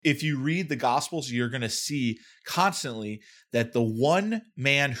If you read the Gospels, you're going to see constantly that the one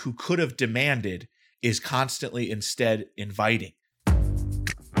man who could have demanded is constantly instead inviting.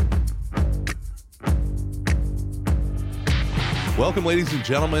 Welcome, ladies and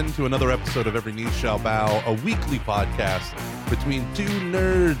gentlemen, to another episode of Every Knee Shall Bow, a weekly podcast between two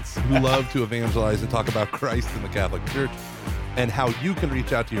nerds who love to evangelize and talk about Christ in the Catholic Church and how you can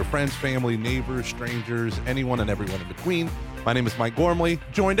reach out to your friends, family, neighbors, strangers, anyone and everyone in between. My name is Mike Gormley,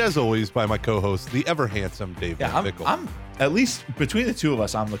 joined as always by my co-host, the ever-handsome Dave Van Vickle. I'm, at least between the two of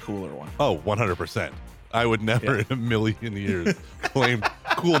us, I'm the cooler one. Oh, 100%. I would never in a million years claim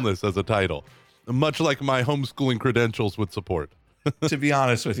coolness as a title, much like my homeschooling credentials would support. To be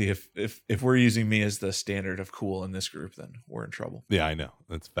honest with you, if we're using me as the standard of cool in this group, then we're in trouble. Yeah, I know.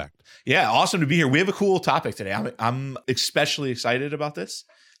 That's a fact. Yeah, awesome to be here. We have a cool topic today. I'm especially excited about this.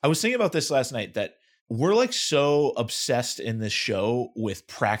 I was thinking about this last night, that we're like so obsessed in this show with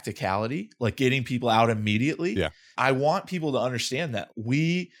practicality, like getting people out immediately. Yeah. I want people to understand that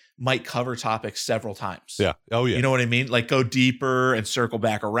we might cover topics several times. Yeah. Oh, yeah. You know what I mean? Like go deeper and circle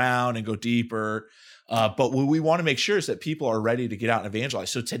back around and go deeper. But what we want to make sure is that people are ready to get out and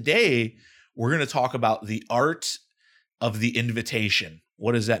evangelize. So today we're going to talk about the art of the invitation.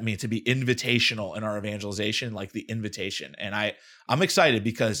 What does that mean to be invitational in our evangelization? Like the invitation. And I'm excited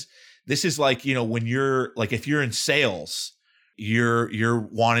because this is like, you know, when you're like, if you're in sales, you're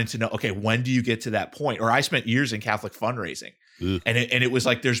wanting to know, okay, when do you get to that point? Or I spent years in Catholic fundraising. And it was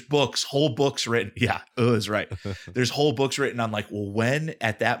like, there's whole books written. Yeah, is right. There's whole books written on like, well, when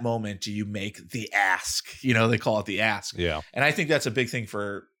at that moment do you make the ask? You know, they call it the ask. Yeah. And I think that's a big thing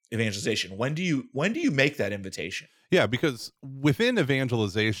for evangelization. When do you make that invitation? Yeah, because within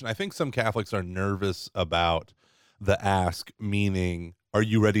evangelization, I think some Catholics are nervous about the ask, meaning, are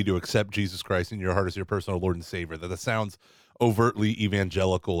you ready to accept Jesus Christ in your heart as your personal Lord and Savior? That sounds overtly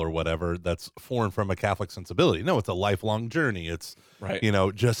evangelical or whatever. That's foreign from a Catholic sensibility. No, it's a lifelong journey. It's, right, you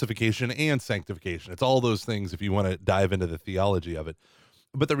know, justification and sanctification. It's all those things if you want to dive into the theology of it.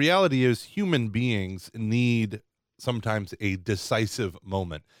 But the reality is human beings need sometimes a decisive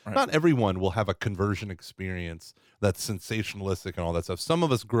moment. Right. Not everyone will have a conversion experience that's sensationalistic and all that stuff. Some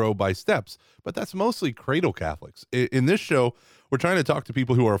of us grow by steps, but that's mostly cradle Catholics. In this show, we're trying to talk to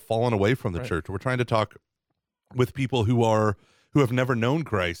people who are fallen away from the right. church. We're trying to talk with people who have never known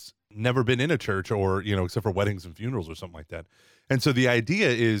Christ, never been in a church, or, you know, except for weddings and funerals or something like that. And so the idea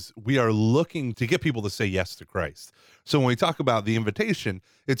is we are looking to get people to say yes to Christ. So when we talk about the invitation,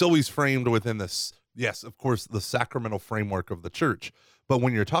 it's always framed within this, yes, of course, the sacramental framework of the church. But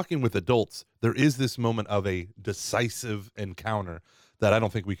when you're talking with adults, there is this moment of a decisive encounter that I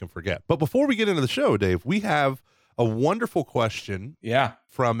don't think we can forget. But before we get into the show, Dave, we have a wonderful question. Yeah.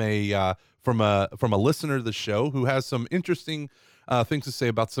 From a listener to the show who has some interesting things to say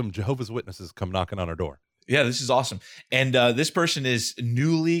about some Jehovah's Witnesses come knocking on our door. Yeah, this is awesome. And this person is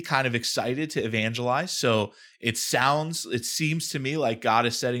newly kind of excited to evangelize. So it seems to me like God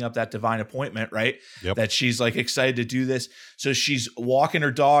is setting up that divine appointment, right? Yep. That she's like excited to do this. So she's walking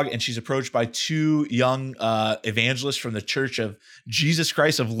her dog and she's approached by two young evangelists from the Church of Jesus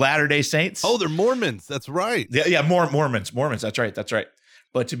Christ of Latter-day Saints. Oh, they're Mormons. That's right. Yeah, Mormons. That's right.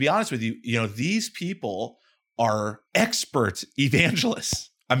 But to be honest with you, you know, these people are expert evangelists.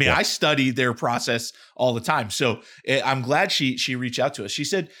 I mean, yeah. I study their process all the time. So I'm glad she reached out to us. She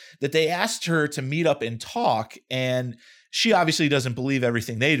said that they asked her to meet up and talk, and she obviously doesn't believe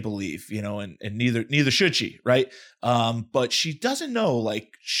everything they believe, you know, and neither should she, right? But she doesn't know,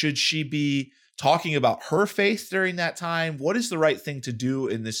 like, should she be talking about her faith during that time? What is the right thing to do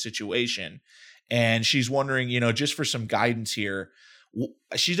in this situation? And she's wondering, you know, just for some guidance here,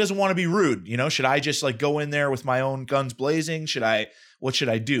 she doesn't want to be rude. You know, should I just like go in there with my own guns blazing? What should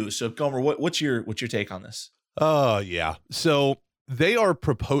I do? So Gomer, what's your take on this? Yeah. So they are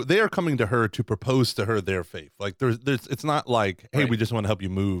coming to her to propose to her their faith. Like there's it's not like, hey, right, we just want to help you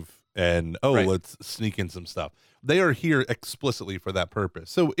move and right, let's sneak in some stuff. They are here explicitly for that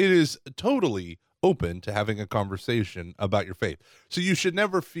purpose. So it is totally open to having a conversation about your faith. So you should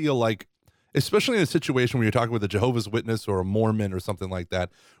never feel like, especially in a situation where you're talking with a Jehovah's Witness or a Mormon or something like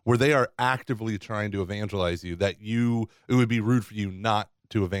that, where they are actively trying to evangelize you, that it would be rude for you not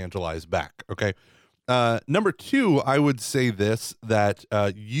to evangelize back. Okay. Number two, I would say this, that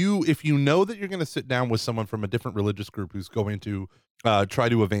if you know that you're going to sit down with someone from a different religious group who's going to try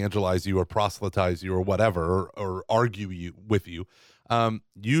to evangelize you or proselytize you or whatever, or argue with you,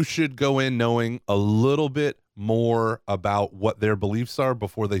 you should go in knowing a little bit more about what their beliefs are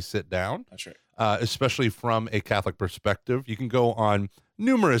before they sit down. That's right. Especially from a Catholic perspective. You can go on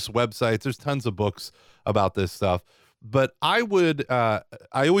numerous websites. There's tons of books about this stuff. But I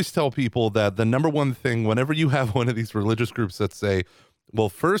always tell people that the number one thing, whenever you have one of these religious groups that say, well,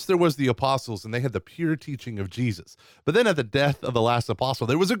 first there was the apostles and they had the pure teaching of Jesus. But then at the death of the last apostle,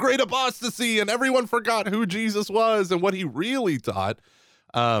 there was a great apostasy and everyone forgot who Jesus was and what he really taught.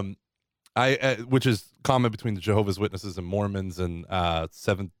 Which is common between the Jehovah's Witnesses and Mormons and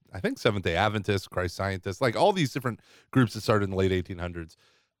Seventh-day Adventists, Christ Scientists, like all these different groups that started in the late 1800s.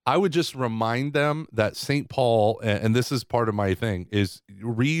 I would just remind them that St. Paul, and this is part of my thing, is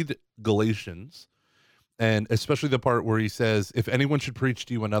read Galatians, and especially the part where he says, if anyone should preach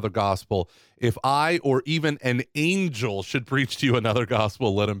to you another gospel, if I or even an angel should preach to you another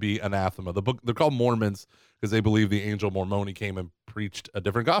gospel, let him be anathema. The book, they're called Mormons because they believe the angel Mormoni came and preached a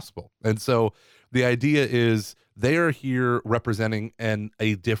different gospel. And so the idea is they are here representing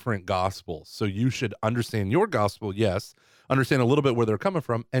a different gospel. So you should understand your gospel, yes, understand a little bit where they're coming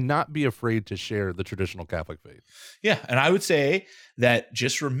from, and not be afraid to share the traditional Catholic faith. Yeah, and I would say that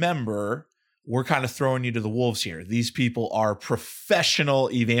just remember, we're kind of throwing you to the wolves here. These people are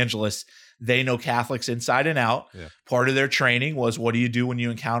professional evangelists. They know Catholics inside and out. Yeah. Part of their training was, what do you do when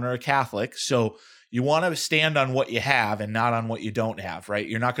you encounter a Catholic? So you want to stand on what you have and not on what you don't have, right?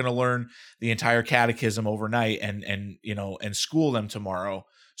 You're not going to learn the entire catechism overnight and school them tomorrow.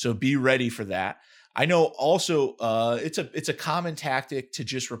 So be ready for that. I know also it's a common tactic to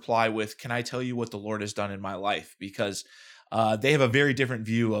just reply with, can I tell you what the Lord has done in my life? Because they have a very different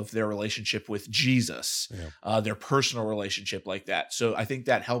view of their relationship with Jesus, their personal relationship like that. So I think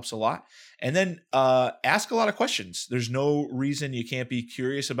that helps a lot. And then ask a lot of questions. There's no reason you can't be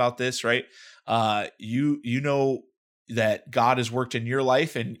curious about this, right? You know that God has worked in your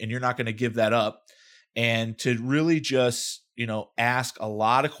life and you're not going to give that up. And to really just, ask a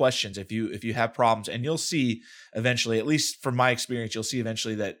lot of questions if you have problems, and you'll see eventually, at least from my experience, you'll see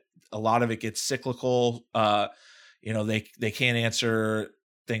eventually that a lot of it gets cyclical. They can't answer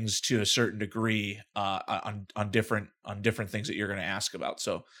things to a certain degree on different things that you're going to ask about.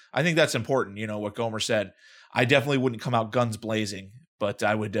 So I think that's important. What Gomer said, I definitely wouldn't come out guns blazing, but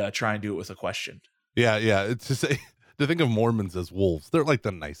I would try and do it with a question. Yeah. It's to think of Mormons as wolves. They're like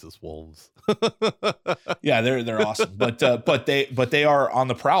the nicest wolves. Yeah, they're awesome, but they are on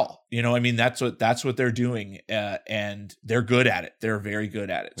the prowl. That's what they're doing, and they're good at it. They're very good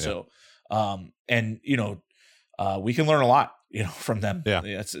at it. Yeah. So, we can learn a lot, from them. Yeah,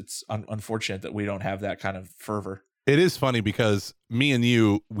 it's unfortunate that we don't have that kind of fervor. It is funny because me and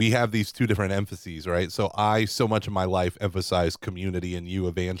you, we have these two different emphases, right? So so much of my life emphasize community and you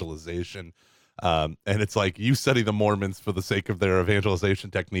evangelization. And it's like you study the Mormons for the sake of their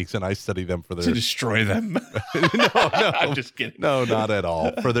evangelization techniques, and I study them for to destroy them. No, I'm just kidding. No, not at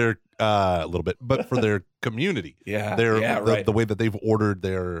all. For their a little bit, but for their community. Right. The way that they've ordered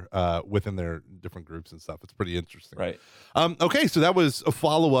their within their different groups and stuff. It's pretty interesting. Right. Okay, so that was a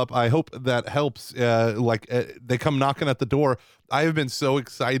follow-up. I hope that helps. They come knocking at the door. I have been so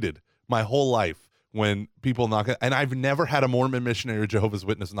excited my whole life when people knock, and I've never had a Mormon missionary or Jehovah's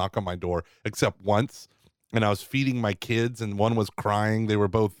Witness knock on my door except once. And I was feeding my kids, and one was crying. They were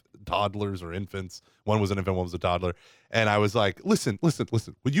both toddlers or infants. One was an infant, one was a toddler. And I was like, listen,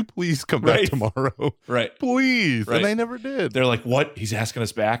 would you please come back tomorrow? Right. Please. Right. And they never did. They're like, what? He's asking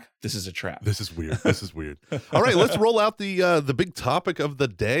us back? This is a trap. This is weird. All right, let's roll out the big topic of the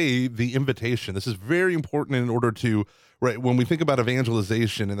day, the invitation. This is very important in order to, right, when we think about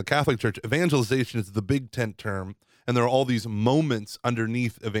evangelization in the Catholic Church, evangelization is the big tent term. And there are all these moments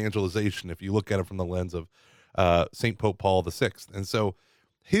underneath evangelization if you look at it from the lens of St. Pope Paul VI. And so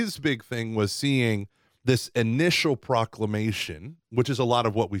his big thing was seeing this initial proclamation, which is a lot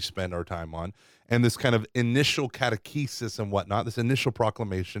of what we spend our time on, and this kind of initial catechesis and whatnot, this initial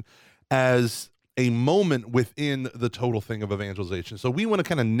proclamation as a moment within the total thing of evangelization. So we want to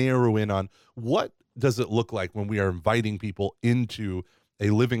kind of narrow in on what does it look like when we are inviting people into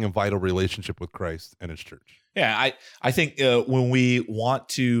a living and vital relationship with Christ and his church. Yeah, I think when we want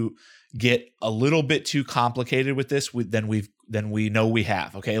to get a little bit too complicated with this, then we know we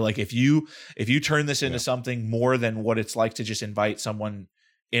have. Okay, like if you turn this into something more than what it's like to just invite someone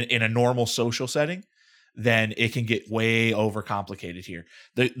in a normal social setting, then it can get way overcomplicated here.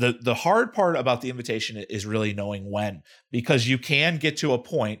 The hard part about the invitation is really knowing when, because you can get to a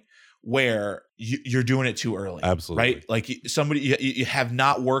point where you're doing it too early. Absolutely. Right? Like somebody, you have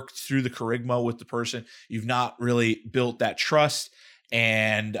not worked through the kerygma with the person. You've not really built that trust,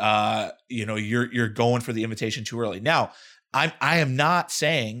 and you're going for the invitation too early. Now, I am not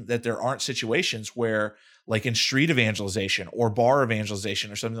saying that there aren't situations where, like in street evangelization or bar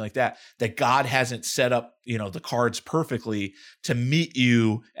evangelization or something like that, that God hasn't set up, the cards perfectly to meet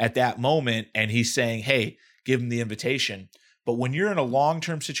you at that moment. And he's saying, hey, give them the invitation. But when you're in a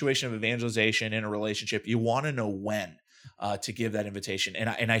long-term situation of evangelization in a relationship, you want to know when to give that invitation.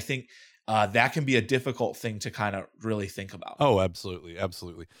 And I think that can be a difficult thing to kind of really think about. Oh, absolutely.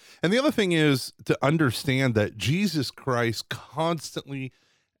 Absolutely. And the other thing is to understand that Jesus Christ constantly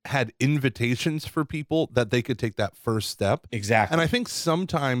had invitations for people that they could take that first step. Exactly. And I think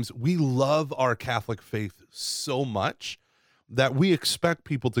sometimes we love our Catholic faith so much that we expect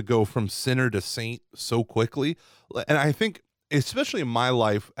people to go from sinner to saint so quickly. And I think, especially in my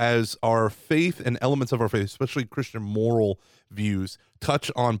life, as our faith and elements of our faith, especially Christian moral views, touch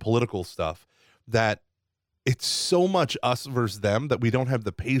on political stuff, that it's so much us versus them that we don't have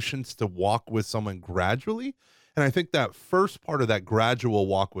the patience to walk with someone gradually. And I think that first part of that gradual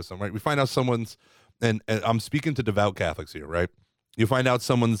walk with someone, right? We find out someone's, and I'm speaking to devout Catholics here, right? You find out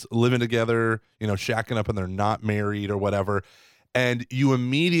someone's living together, you know, shacking up, and they're not married or whatever. And you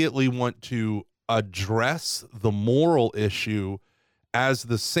immediately want to address the moral issue as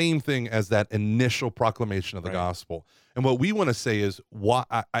the same thing as that initial proclamation of the gospel. And what we want to say is, why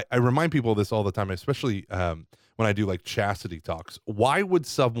I remind people of this all the time, especially when I do like chastity talks. Why would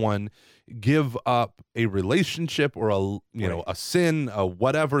someone give up a relationship or a sin,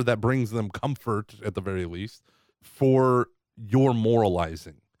 whatever that brings them comfort at the very least, for your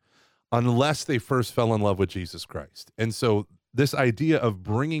moralizing, unless they first fell in love with Jesus Christ? And so this idea of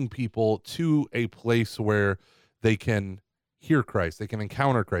bringing people to a place where they can hear Christ, they can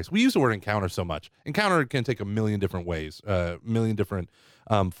encounter Christ. We use the word encounter so much. Encounter can take a million different ways, million different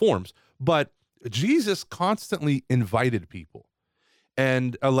forms. But Jesus constantly invited people.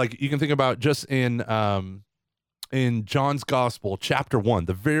 And like you can think about just in John's Gospel, chapter 1,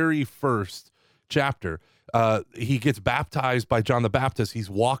 the very first chapter, he gets baptized by John the Baptist. He's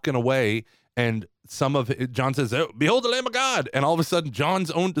walking away, and John says, "Oh, behold the Lamb of God." And all of a sudden, John's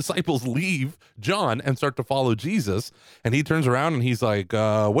own disciples leave John and start to follow Jesus. And he turns around and he's like,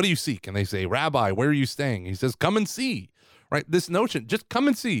 "What do you seek?" And they say, "Rabbi, where are you staying?" He says, "Come and see." Right? This notion, just come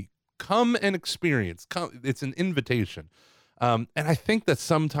and see, come and experience. It's an invitation. And I think that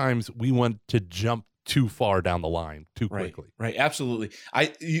sometimes we want to jump too far down the line too quickly. Right. Absolutely.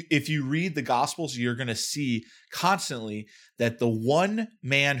 If you read the Gospels, you're going to see constantly that the one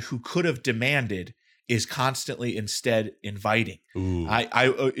man who could have demanded is constantly instead inviting. Ooh.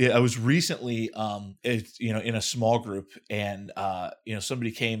 I was recently, in a small group, and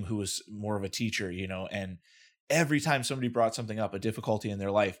somebody came who was more of a teacher, and every time somebody brought something up, a difficulty in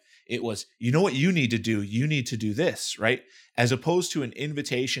their life, it was, you know what you need to do? You need to do this, right? As opposed to an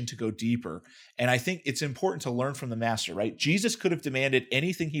invitation to go deeper. And I think it's important to learn from the master, right? Jesus could have demanded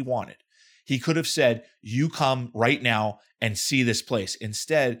anything he wanted. He could have said, you come right now and see this place.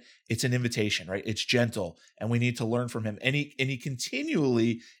 Instead, it's an invitation, right? It's gentle, and we need to learn from him. And he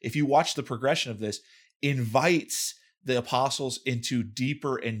continually, if you watch the progression of this, invites the apostles into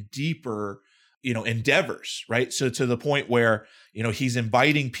deeper and deeper endeavors, right? So to the point where, he's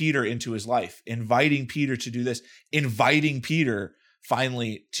inviting Peter into his life, inviting Peter to do this, inviting Peter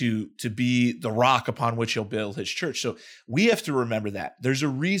finally to be the rock upon which he'll build his church. So we have to remember that there's a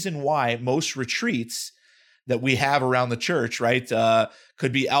reason why most retreats that we have around the church, right?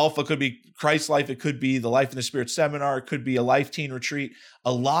 Could be Alpha, could be Christ Life, it could be the Life in the Spirit seminar, it could be a Life Teen retreat.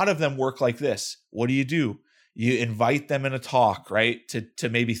 A lot of them work like this. What do? You invite them in a talk, right? To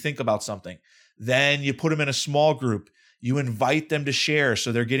maybe think about something. Then you put them in a small group. You invite them to share,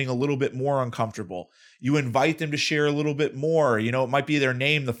 so they're getting a little bit more uncomfortable. You invite them to share a little bit more. It might be their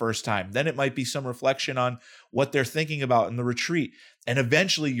name the first time. Then it might be some reflection on what they're thinking about in the retreat. And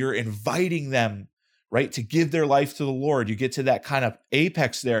eventually you're inviting them, right, to give their life to the Lord. You get to that kind of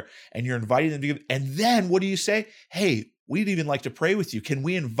apex there, and you're inviting them to give. And then what do you say? Hey, we'd even like to pray with you. Can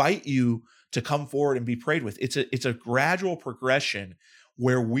we invite you to come forward and be prayed with? It's a gradual progression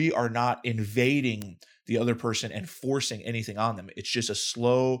where we are not invading the other person and forcing anything on them. It's just a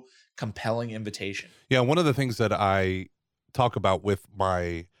slow, compelling invitation. Yeah, one of the things that I talk about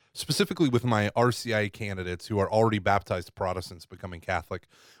specifically with my RCIA candidates who are already baptized Protestants becoming Catholic,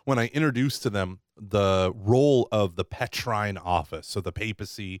 when I introduce to them the role of the Petrine office, so the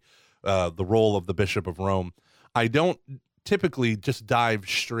papacy, the role of the Bishop of Rome, I don't typically just dive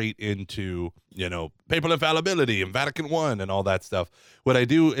straight into, papal infallibility and Vatican I and all that stuff. What I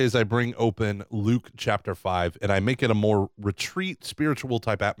do is I bring open Luke chapter 5, and I make it a more retreat, spiritual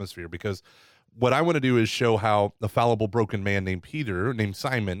type atmosphere, because what I want to do is show how a fallible, broken man named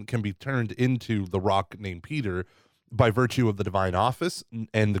Simon, can be turned into the rock named Peter by virtue of the divine office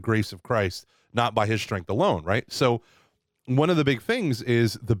and the grace of Christ, not by his strength alone, right? So one of the big things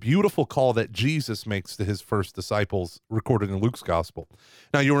is the beautiful call that Jesus makes to his first disciples recorded in Luke's gospel.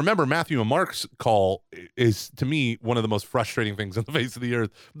 Now, you'll remember Matthew and Mark's call is, to me, one of the most frustrating things on the face of the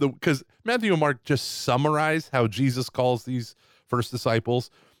earth, because Matthew and Mark just summarize how Jesus calls these first disciples.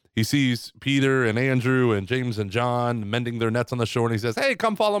 He sees Peter and Andrew and James and John mending their nets on the shore, and he says, hey,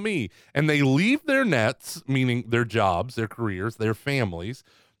 come follow me. And they leave their nets, meaning their jobs, their careers, their families,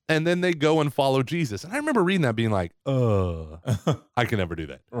 and then they go and follow Jesus. And I remember reading that being like, I can never do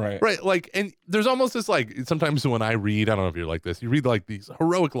that. Right. Like, and there's almost this, like, sometimes when I read, I don't know if you're like this, you read like these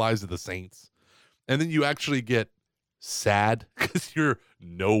heroic lives of the saints, and then you actually get sad because you're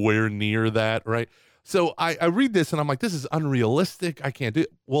nowhere near that, right? So I read this and I'm like, this is unrealistic. I can't do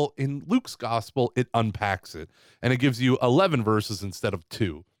it. Well, in Luke's gospel, it unpacks it, and it gives you 11 verses instead of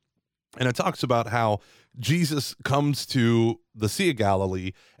 2. And it talks about how Jesus comes to the Sea of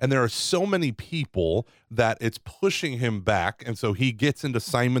Galilee, and there are so many people that it's pushing him back. And so he gets into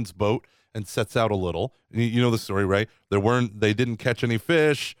Simon's boat and sets out a little. You know the story, right? They didn't catch any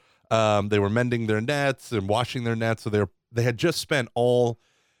fish. They were mending their nets and washing their nets. So they had just spent all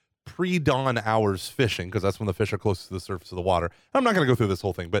pre-dawn hours fishing, because that's when the fish are close to the surface of the water. I'm not going to go through this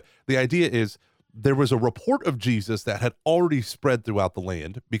whole thing, but the idea is there was a report of Jesus that had already spread throughout the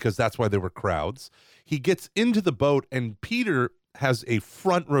land, because that's why there were crowds. He gets into the boat, and Peter has a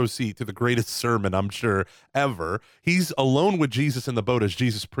front row seat to the greatest sermon, I'm sure, ever. He's alone with Jesus in the boat as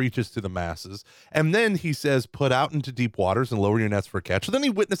Jesus preaches to the masses. And then he says, put out into deep waters and lower your nets for a catch. So then he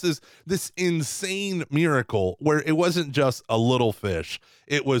witnesses this insane miracle where it wasn't just a little fish.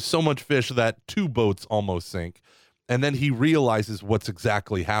 It was so much fish that 2 boats almost sink. And then he realizes what's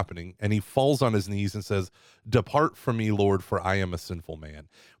exactly happening, and he falls on his knees and says, depart from me, Lord, for I am a sinful man.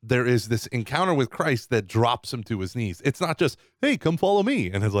 There is this encounter with Christ that drops him to his knees. It's not just, hey, come follow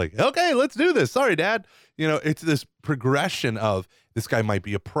me. And it's like, okay, let's do this. Sorry, Dad. You know, it's this progression of this guy might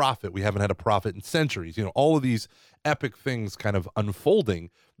be a prophet. We haven't had a prophet in centuries. You know, all of these epic things kind of unfolding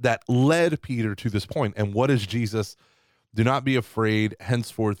that led Peter to this point. And what is Jesus? Do not be afraid.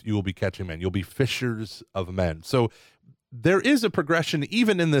 Henceforth, you will be catching men. You'll be fishers of men. So there is a progression,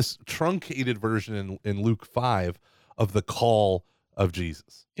 even in this truncated version in Luke 5, of the call of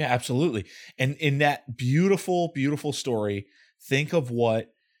Jesus. Yeah, absolutely. And in that beautiful, beautiful story, think of what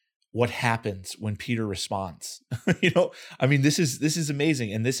happens when Peter responds. You know, I mean, this is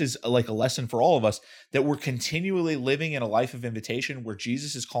amazing. And this is like a lesson for all of us, that we're continually living in a life of invitation where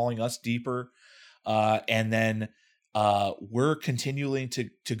Jesus is calling us deeper. And then we're continuing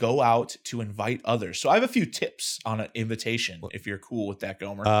to go out to invite others. So I have a few tips on an invitation, if you're cool with that,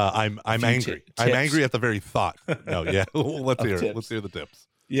 Gomer. I'm angry. I'm angry at the very thought. No, yeah. Let's hear it. Let's hear the tips.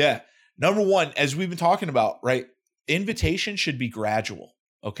 Yeah. Number 1, as we've been talking about, right? Invitation should be gradual.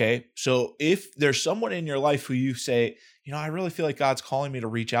 Okay. So if there's someone in your life who you say, you know, I really feel like God's calling me to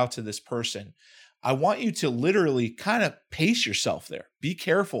reach out to this person, I want you to literally kind of pace yourself there. Be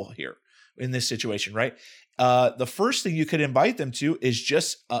careful here in this situation, right? The first thing you could invite them to is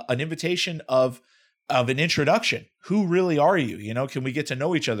just an invitation of an introduction. Who really are you? You know, can we get to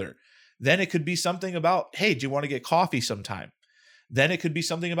know each other? Then it could be something about, hey, do you want to get coffee sometime? Then it could be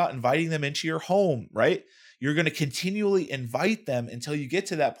something about inviting them into your home, right? You're going to continually invite them until you get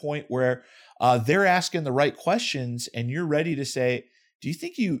to that point where they're asking the right questions, and you're ready to say, do you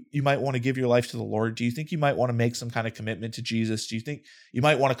think you might want to give your life to the Lord? Do you think you might want to make some kind of commitment to Jesus? Do you think you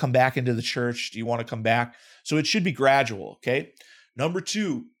might want to come back into the church? Do you want to come back? So it should be gradual, okay? Number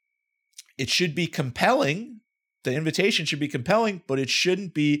 2, it should be compelling. The invitation should be compelling, but it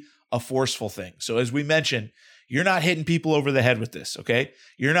shouldn't be a forceful thing. So as we mentioned, you're not hitting people over the head with this, okay?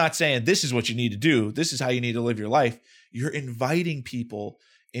 You're not saying this is what you need to do. This is how you need to live your life. You're inviting people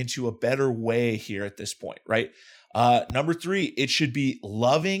into a better way here at this point, right? Number 3, it should be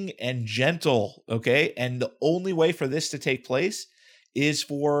loving and gentle, okay? And the only way for this to take place is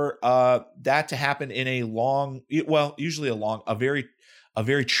for that to happen in a long, well, usually a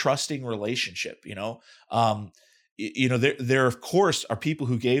very trusting relationship, you know? You know, there of course are people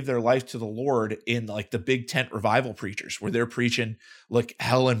who gave their life to the Lord in like the big tent revival preachers, where they're preaching like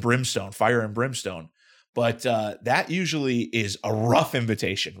hell and brimstone, fire and brimstone. But that usually is a rough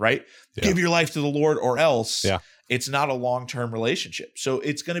invitation, right? Yeah. Give your life to the Lord, or else it's not a long-term relationship. So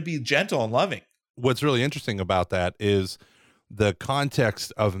it's going to be gentle and loving. What's really interesting about that is the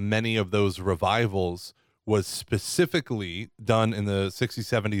context of many of those revivals was specifically done in the 60s,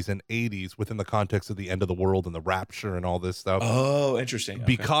 70s, and 80s within the context of the end of the world and the rapture and all this stuff. Oh, interesting. Okay.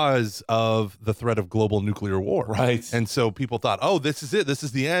 Because of the threat of global nuclear war. Right. And so people thought, oh, this is it. This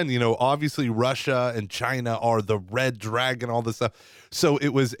is the end. You know, obviously Russia and China are the red dragon, all this stuff. So it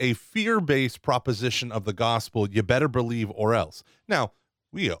was a fear-based proposition of the gospel. You better believe or else. Now,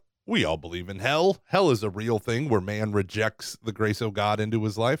 we all believe in hell. Hell is a real thing where man rejects the grace of God into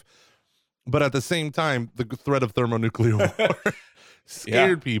his life. But at the same time, the threat of thermonuclear war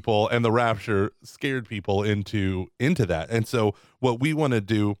scared people, and the rapture scared people into that. And so what we want to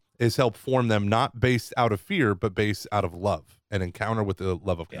do is help form them, not based out of fear, but based out of love and encounter with the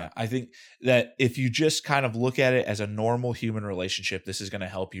love of God. Yeah, I think that if you just kind of look at it as a normal human relationship, this is going to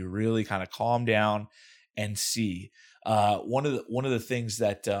help you really kind of calm down and see. One of the things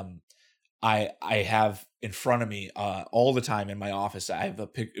that I have in front of me all the time in my office, I have a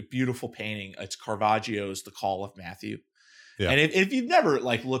beautiful painting. It's Caravaggio's The Call of Matthew. Yeah. And if you've never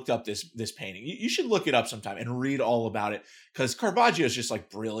like looked up this painting, you should look it up sometime and read all about it, because Caravaggio is just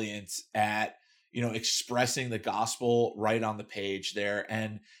like brilliant at, you know, expressing the gospel right on the page there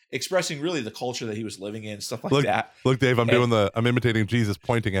and expressing really the culture that he was living in, stuff like that. Look, Dave, I'm imitating Jesus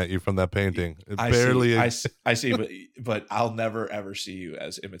pointing at you from that painting. I see, but I'll never ever see you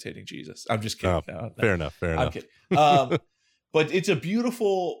as imitating Jesus. I'm just kidding. No. Fair enough. I'm kidding. But it's a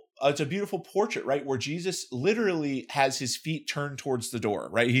beautiful portrait, right? Where Jesus literally has his feet turned towards the door,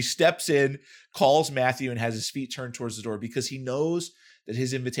 right? He steps in, calls Matthew, and has his feet turned towards the door because he knows that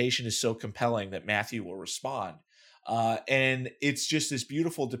his invitation is so compelling that Matthew will respond. And it's just this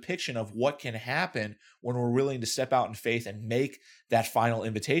beautiful depiction of what can happen when we're willing to step out in faith and make that final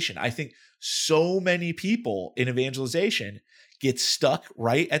invitation. I think so many people in evangelization get stuck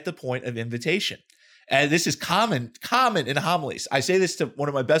right at the point of invitation. And this is common in homilies. I say this to one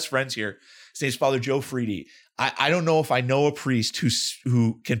of my best friends here. His name is Father Joe Friede. I don't know if I know a priest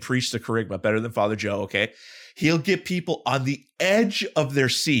who can preach the kerygma better than Father Joe, okay? He'll get people on the edge of their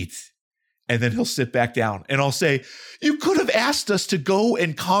seat, and then he'll sit back down. And I'll say, you could have asked us to go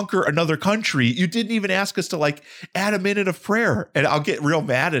and conquer another country. You didn't even ask us to like add a minute of prayer. And I'll get real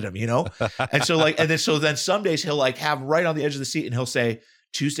mad at him, you know? And so then some days he'll like have right on the edge of the seat and he'll say,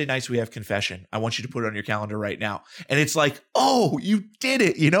 Tuesday nights we have confession. I want you to put it on your calendar right now. And it's like, oh, you did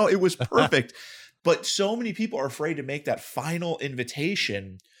it. You know, it was perfect. But so many people are afraid to make that final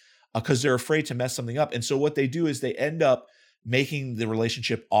invitation because they're afraid to mess something up. And so what they do is they end up making the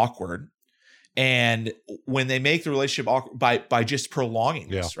relationship awkward. And when they make the relationship awkward by just prolonging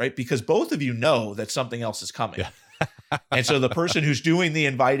this, right? Because both of you know that something else is coming. Yeah. And so the person who's doing the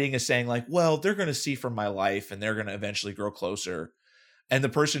inviting is saying like, well, they're going to see from my life and they're going to eventually grow closer. And the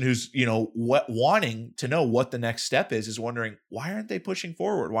person who's, you know, wanting to know what the next step is wondering, why aren't they pushing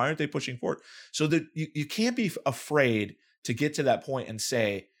forward? Why aren't they pushing forward? So that you can't be afraid to get to that point and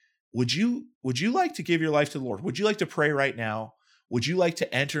say, would you like to give your life to the Lord? Would you like to pray right now? Would you like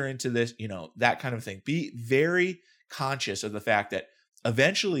to enter into this, you know, that kind of thing? Be very conscious of the fact that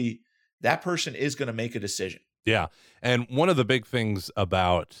eventually that person is going to make a decision. Yeah. And one of the big things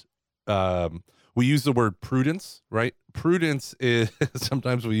about, we use the word prudence, right? Prudence is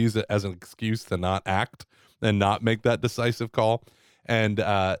sometimes we use it as an excuse to not act and not make that decisive call. And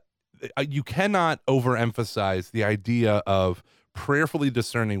you cannot overemphasize the idea of prayerfully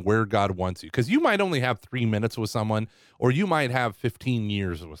discerning where God wants you, because you might only have 3 minutes with someone, or you might have 15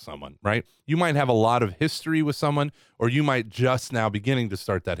 years with someone, right? You might have a lot of history with someone, or you might just now beginning to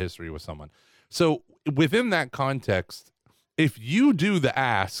start that history with someone. So within that context, if you do the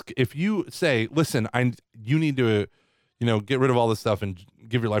ask, if you say, listen, you need to, you know, get rid of all this stuff and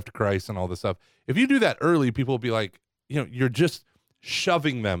give your life to Christ and all this stuff. If you do that early, people will be like, you know, you're just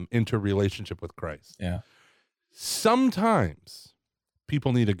shoving them into a relationship with Christ. Yeah. Sometimes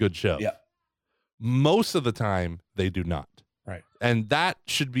people need a good shove. Yeah. Most of the time they do not. Right. And that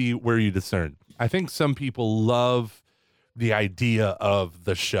should be where you discern. I think some people love the idea of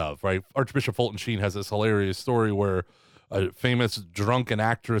the shove, right? Archbishop Fulton Sheen has this hilarious story where a famous drunken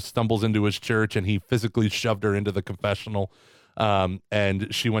actress stumbles into his church and he physically shoved her into the confessional. And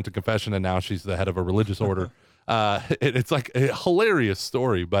she went to confession and now she's the head of a religious order. It's like a hilarious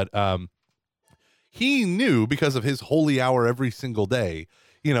story, but he knew because of his holy hour every single day,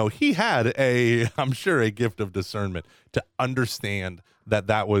 you know, he had I'm sure a gift of discernment to understand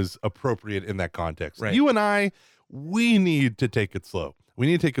that was appropriate in that context. Right. You and I, we need to take it slow. We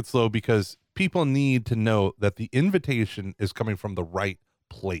need to take it slow because people need to know that the invitation is coming from the right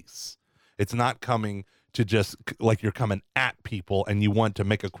place. It's not coming to just like you're coming at people and you want to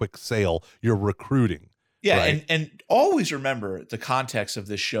make a quick sale. You're recruiting. Yeah, right? and always remember the context of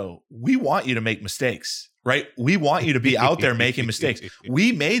this show. We want you to make mistakes, right? We want you to be out there making mistakes.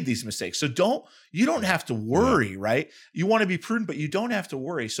 We made these mistakes. So you don't have to worry, right? You want to be prudent, but you don't have to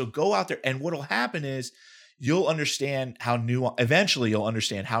worry. So go out there, and what'll happen is you'll understand eventually you'll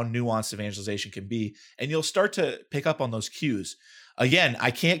understand how nuanced evangelization can be, and you'll start to pick up on those cues. Again,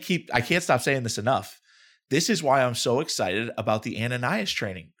 I can't stop saying this enough. This is why I'm so excited about the Ananias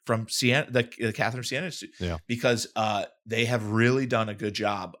training from Siena, the Catherine Siena Institute, because they have really done a good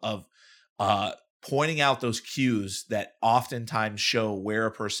job of pointing out those cues that oftentimes show where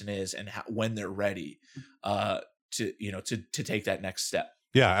a person is and when they're ready to take that next step.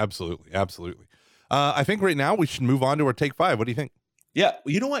 Yeah, absolutely. I think right now we should move on to our take 5. What do you think? Yeah,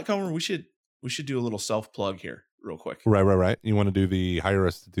 well, you know what, Comer, we should do a little self plug here, real quick. Right. You want to do the hire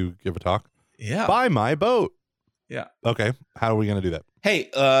us to give a talk? Yeah. Buy my boat. Yeah. Okay. How are we going to do that? Hey,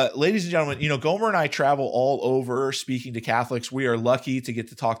 ladies and gentlemen, Gomer and I travel all over speaking to Catholics. We are lucky to get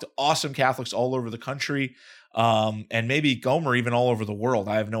to talk to awesome Catholics all over the country. And maybe Gomer even all over the world.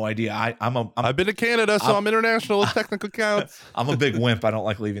 I have no idea. I've been to Canada, so I'm international as technical counts. I'm a big wimp. I don't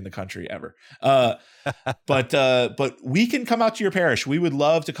like leaving the country ever. But we can come out to your parish. We would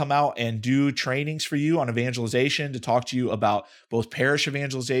love to come out and do trainings for you on evangelization, to talk to you about both parish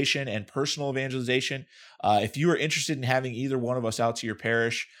evangelization and personal evangelization. If you are interested in having either one of us out to your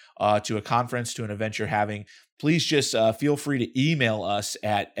parish, to a conference, to an event you're having, please just feel free to email us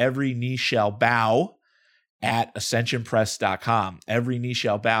at everykneeshallbow@ascensionpress.com.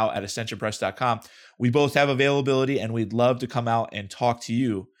 everykneeshallbow@ascensionpress.com. We both have availability, and we'd love to come out and talk to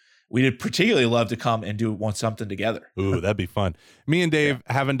you. We'd particularly love to come and want something together. Ooh, that'd be fun. Me and Dave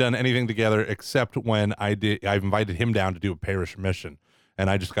haven't done anything together except when I invited him down to do a parish mission, and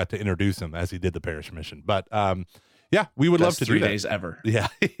I just got to introduce him as he did the parish mission. But yeah, we would love to do that. 3 days ever. Yeah,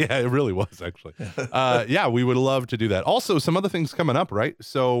 it really was, actually. Yeah, we would love to do that. Also, some other things coming up, right?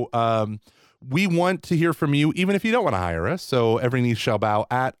 So we want to hear from you, even if you don't want to hire us. So every knee shall bow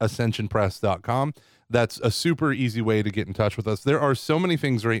at ascensionpress.com. That's a super easy way to get in touch with us. There are so many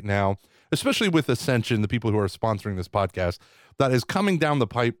things right now, especially with Ascension, the people who are sponsoring this podcast, that is coming down the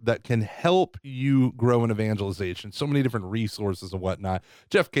pipe that can help you grow in evangelization. So many different resources and whatnot.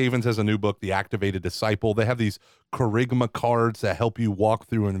 Jeff Cavins has a new book, The Activated Disciple. They have these Kerygma cards that help you walk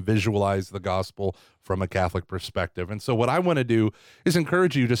through and visualize the gospel from a Catholic perspective. And so what I want to do is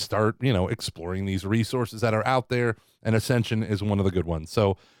encourage you to start, exploring these resources that are out there, and Ascension is one of the good ones.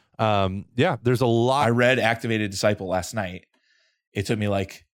 So yeah, there's a lot. I read Activated Disciple last night. It took me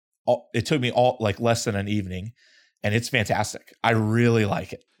less than an evening, and it's fantastic. I really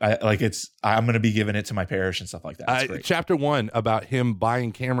like it. I'm going to be giving it to my parish and stuff like that. It's great. Chapter 1 about him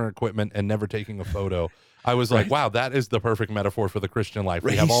buying camera equipment and never taking a photo. I was like, wow, that is the perfect metaphor for the Christian life.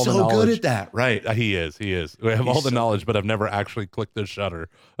 We have all the knowledge. He's so good at that. Right. He is. We have all the knowledge, but I've never actually clicked the shutter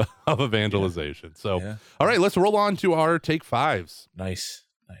of evangelization. So, all right, let's roll on to our take 5s. Nice.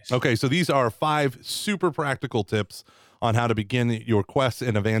 Okay, so these are 5 super practical tips on how to begin your quest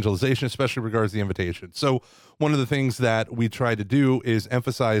in evangelization, especially regards the invitation. So one of the things that we try to do is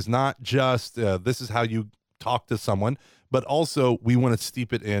emphasize not just this is how you talk to someone, but also we want to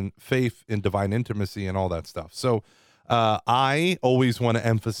steep it in faith, in divine intimacy, and all that stuff. So I always want to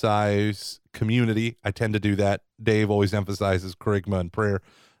emphasize community. I tend to do that. Dave always emphasizes kerygma and prayer.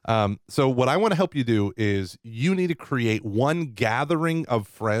 So what I want to help you do is you need to create one gathering of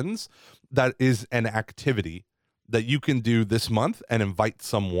friends that is an activity that you can do this month and invite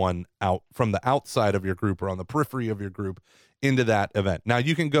someone out from the outside of your group or on the periphery of your group into that event. Now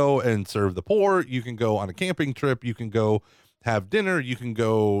you can go and serve the poor. You can go on a camping trip. You can go have dinner. You can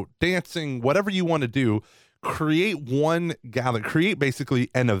go dancing, whatever you want to do. Create one gathering, create basically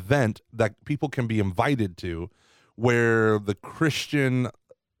an event that people can be invited to where the Christian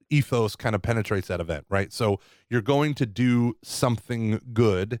ethos kind of penetrates that event, right? So you're going to do something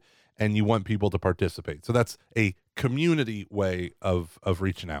good and you want people to participate. So that's a community way of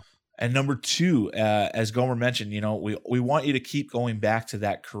reaching out. And number 2, as Gomer mentioned, we want you to keep going back to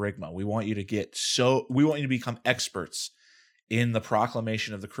that kerygma. We want you to become experts in the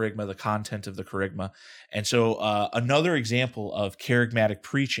proclamation of the kerygma, the content of the kerygma. And so another example of kerygmatic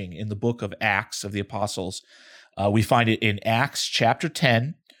preaching in the book of Acts of the Apostles, we find it in Acts chapter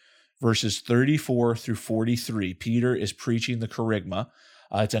 10, verses 34 through 43. Peter is preaching the kerygma.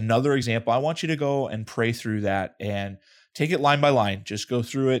 It's another example. I want you to go and pray through that and take it line by line. Just go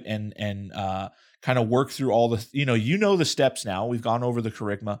through it and kind of work through all the, the steps now. We've gone over the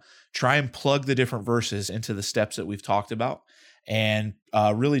kerygma. Try and plug the different verses into the steps that we've talked about, and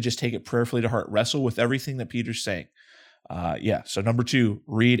really just take it prayerfully to heart. Wrestle with everything that Peter's saying. So number 2,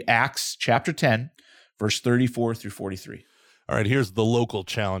 read Acts chapter 10, verse 34 through 43. All right, here's the local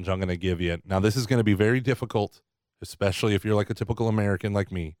challenge I'm going to give you. Now, this is going to be very difficult, especially if you're like a typical American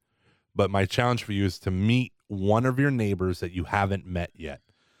like me. But my challenge for you is to meet one of your neighbors that you haven't met yet.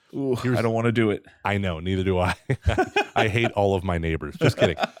 Ooh, I don't want to do it. I know, neither do I. I hate all of my neighbors. Just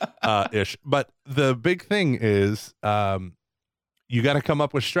kidding, ish. But the big thing is you got to come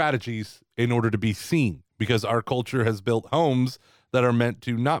up with strategies in order to be seen, because our culture has built homes that are meant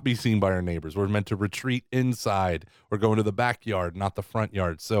to not be seen by our neighbors. We're meant to retreat inside or go into the backyard, not the front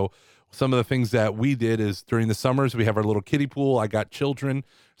yard. So some of the things that we did is during the summers, we have our little kiddie pool. I got children.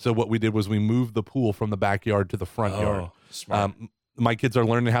 So what we did was we moved the pool from the backyard to the front yard. Smart. My kids are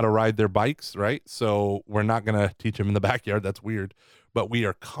learning how to ride their bikes, right? So we're not going to teach them in the backyard. That's weird. But we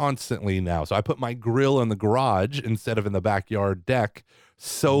are constantly now. So I put my grill in the garage instead of in the backyard deck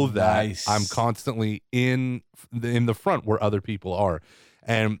so that I'm constantly in the front where other people are.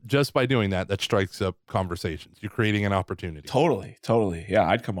 And just by doing that, that strikes up conversations. You're creating an opportunity. Totally. Yeah,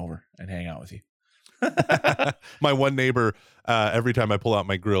 I'd come over and hang out with you. My one neighbor, every time I pull out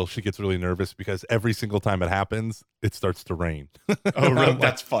my grill, she gets really nervous because every single time it happens, it starts to rain. Oh, really?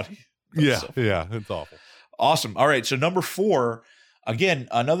 That's funny. Yeah, it's awful. Awesome. All right, so number 4, again,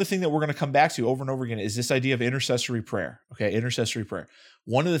 another thing that we're going to come back to over and over again is this idea of intercessory prayer. Okay, intercessory prayer.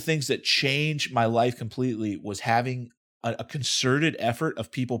 One of the things that changed my life completely was having a concerted effort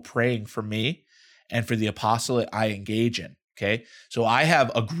of people praying for me and for the apostolate I engage in. Okay. So I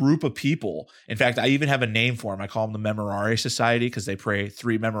have a group of people. In fact, I even have a name for them. I call them the Memorare Society because they pray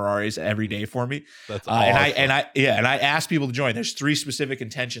 3 Memoraries every day for me. That's awesome. And I ask people to join. There's 3 specific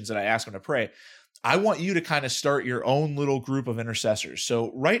intentions that I ask them to pray. I want you to kind of start your own little group of intercessors.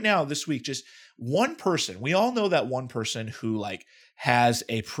 So right now, this week, just one person. We all know that one person who like has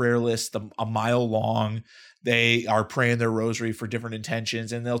a prayer list a mile long. They are praying their rosary for different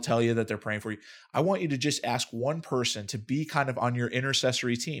intentions, and they'll tell you that they're praying for you. I want you to just ask one person to be kind of on your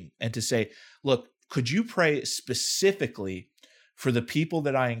intercessory team and to say, look, could you pray specifically for the people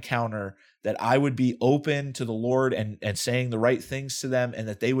that I encounter, that I would be open to the Lord and saying the right things to them, and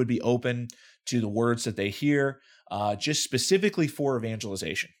that they would be open to the words that they hear, just specifically for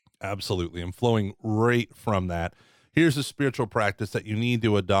evangelization. Absolutely. And flowing right from that, here's a spiritual practice that you need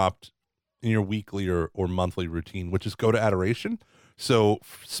to adopt in your weekly or monthly routine, which is go to adoration. So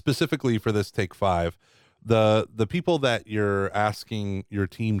specifically for this Take 5, the people that you're asking your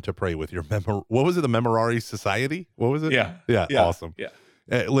team to pray with, what was it? The Memorare Society? What was it? Yeah. Awesome. Yeah.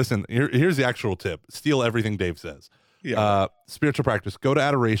 Listen, here's the actual tip. Steal everything Dave says. Yeah. Spiritual practice, go to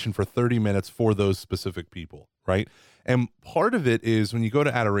adoration for 30 minutes for those specific people, right? And part of it is when you go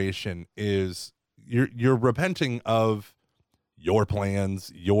to adoration is you're repenting of your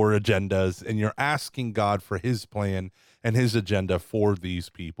plans, your agendas, and you're asking God for his plan and his agenda for these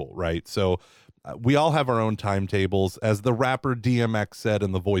people, right? So we all have our own timetables. As the rapper DMX said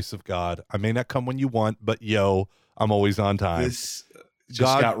in The Voice of God, I may not come when you want, but I'm always on time. This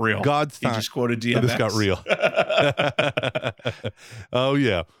just got real. God's time. He just quoted DMX. This got real. Oh,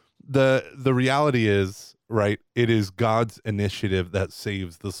 yeah. The reality is, right, it is God's initiative that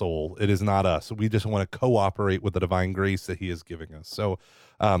saves the soul. It is not us. We just want to cooperate with the divine grace that he is giving us. So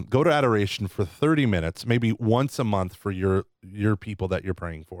go to adoration for 30 minutes, maybe once a month for your people that you're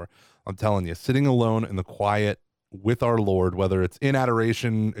praying for. I'm telling you, sitting alone in the quiet with our Lord, whether it's in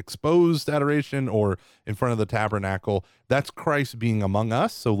adoration, exposed adoration, or in front of the tabernacle, that's Christ being among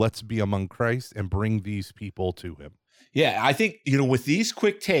us. So let's be among Christ and bring these people to him. Yeah, I think, with these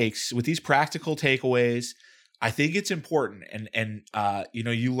quick takes, with these practical takeaways, I think it's important. And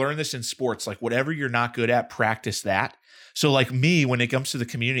you learn this in sports, like whatever you're not good at, practice that. So like me, when it comes to the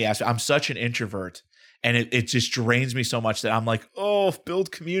community aspect, I'm such an introvert, and it just drains me so much that I'm like,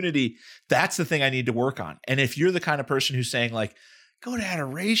 build community. That's the thing I need to work on. And if you're the kind of person who's saying like, go to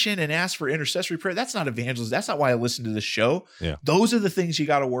adoration and ask for intercessory prayer, that's not evangelism. That's not why I listen to this show. Yeah. Those are the things you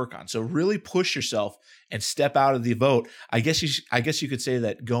got to work on. So really push yourself and step out of the boat. I guess you could say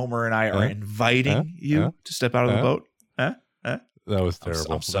that Gomer and I are inviting you to step out of the boat. That was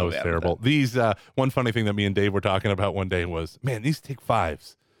terrible. That was terrible. These one funny thing that me and Dave were talking about one day was, man, these Take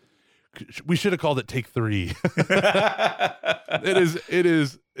 5s. We should have called it Take 3. It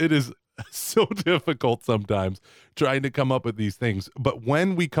is so difficult sometimes trying to come up with these things. But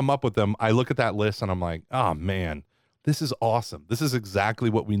when we come up with them, I look at that list and I'm like, oh man, this is awesome. This is exactly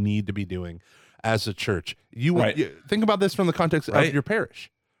what we need to be doing as a church. You think about this from the context of your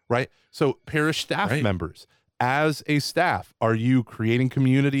parish, right? So parish staff members, as a staff, are you creating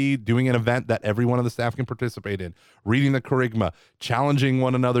community, doing an event that every one of the staff can participate in? reading the Kerygma, challenging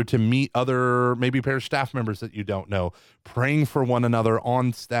one another to meet other maybe parish staff members that you don't know, praying for one another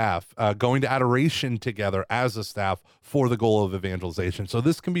on staff, going to adoration together as a staff for the goal of evangelization. So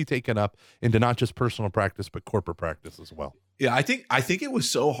this can be taken up into not just personal practice, but corporate practice as well. Yeah, I think it was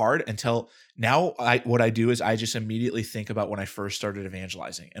so hard until now. What I do is I just immediately think about when I first started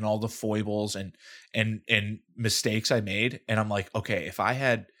evangelizing and all the foibles and mistakes I made, and I'm like, okay, if I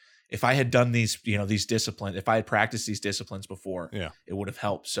had done these, these disciplines, if I had practiced these disciplines before, it would have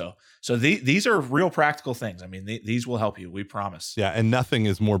helped. So these are real practical things. I mean, these will help you. We promise. Yeah, and nothing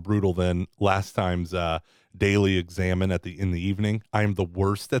is more brutal than last time's daily examine in the evening. I am the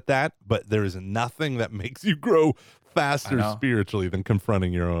worst at that, but there is nothing that makes you grow faster spiritually than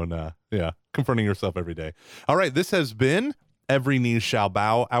confronting your own confronting yourself every day. All right, this has been Every Knee Shall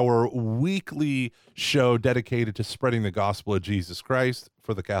Bow, our weekly show dedicated to spreading the gospel of Jesus Christ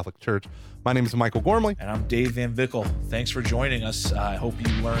for the Catholic Church. My name is Michael Gormley. And I'm Dave Van Vickle. Thanks for joining us. I hope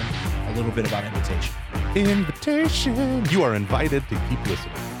you learned a little bit about invitation. Invitation. You are invited to keep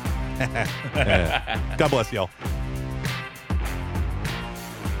listening. God bless y'all.